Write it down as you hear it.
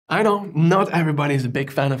I know not everybody is a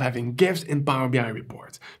big fan of having GIFs in Power BI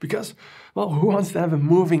reports because, well, who wants to have a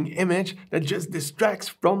moving image that just distracts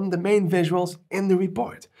from the main visuals in the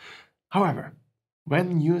report? However,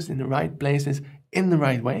 when used in the right places in the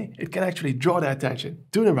right way, it can actually draw the attention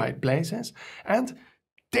to the right places and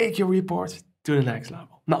take your report to the next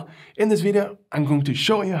level. Now, in this video, I'm going to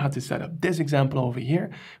show you how to set up this example over here,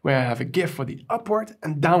 where I have a GIF for the upward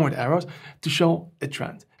and downward arrows to show a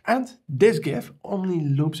trend. And this GIF only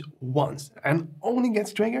loops once and only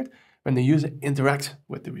gets triggered when the user interacts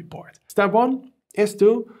with the report. Step one is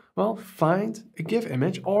to, well, find a GIF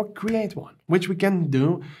image or create one, which we can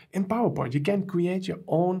do in PowerPoint. You can create your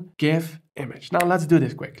own GIF image. Now let's do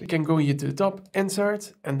this quickly. We can go here to the top,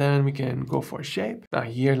 insert, and then we can go for a shape. Now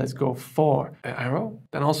here, let's go for an arrow.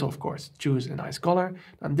 Then also, of course, choose a nice color.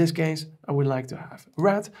 In this case, I would like to have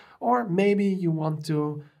red, or maybe you want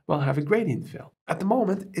to, well, have a gradient fill. At the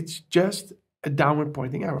moment, it's just a downward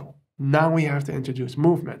pointing arrow. Now we have to introduce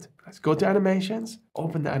movement. Let's go to animations,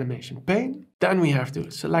 open the animation pane. Then we have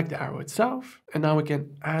to select the arrow itself. And now we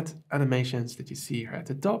can add animations that you see here at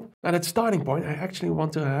the top. Now that starting point, I actually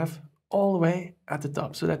want to have all the way at the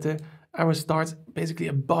top so that the arrow starts basically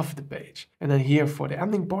above the page. And then here for the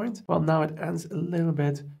ending point, well, now it ends a little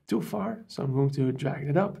bit too far. So I'm going to drag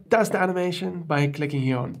it up. Test the animation by clicking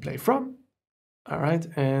here on play from. All right,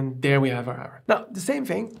 and there we have our arrow. Now, the same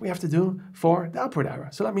thing we have to do for the upward arrow.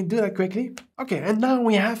 So let me do that quickly. Okay, and now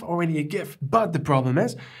we have already a GIF, but the problem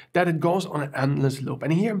is that it goes on an endless loop.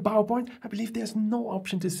 And here in PowerPoint, I believe there's no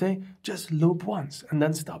option to say just loop once and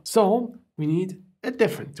then stop. So we need a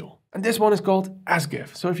different tool. And this one is called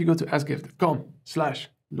sgif. So if you go to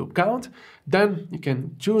sgif.com/loop count, then you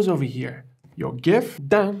can choose over here your GIF.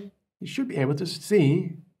 Then you should be able to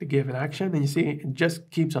see the GIF in action, and you see it just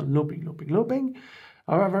keeps on looping, looping, looping.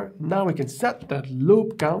 However, now we can set that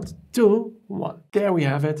loop count to 1. There we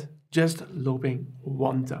have it, just looping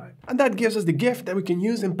one time. And that gives us the GIF that we can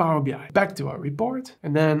use in Power BI. Back to our report,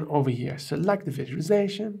 and then over here, select the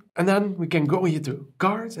visualization. And then we can go here to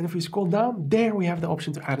cards, and if we scroll down, there we have the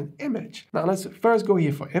option to add an image. Now let's first go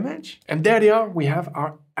here for image, and there they are. We have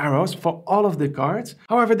our arrows for all of the cards.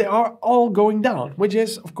 However, they are all going down, which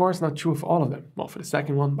is of course not true for all of them. Well, for the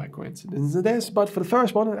second one, by coincidence it is, but for the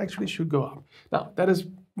first one, it actually should go up. Now, that is,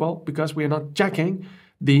 well, because we are not checking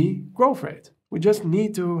the growth rate. We just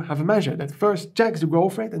need to have a measure that first checks the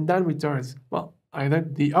growth rate and then returns, well, either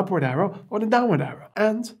the upward arrow or the downward arrow.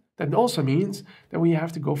 And that also means that we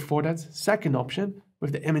have to go for that second option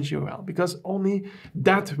with the image URL, because only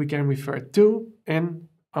that we can refer to in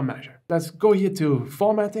a measure. Let's go here to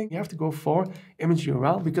formatting. You have to go for image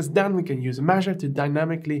URL, because then we can use a measure to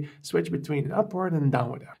dynamically switch between an upward and a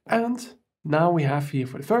downward arrow. And now we have here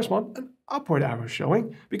for the first one an upward arrow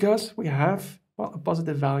showing, because we have, well, a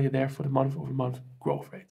positive value there for the month-over-month growth rate.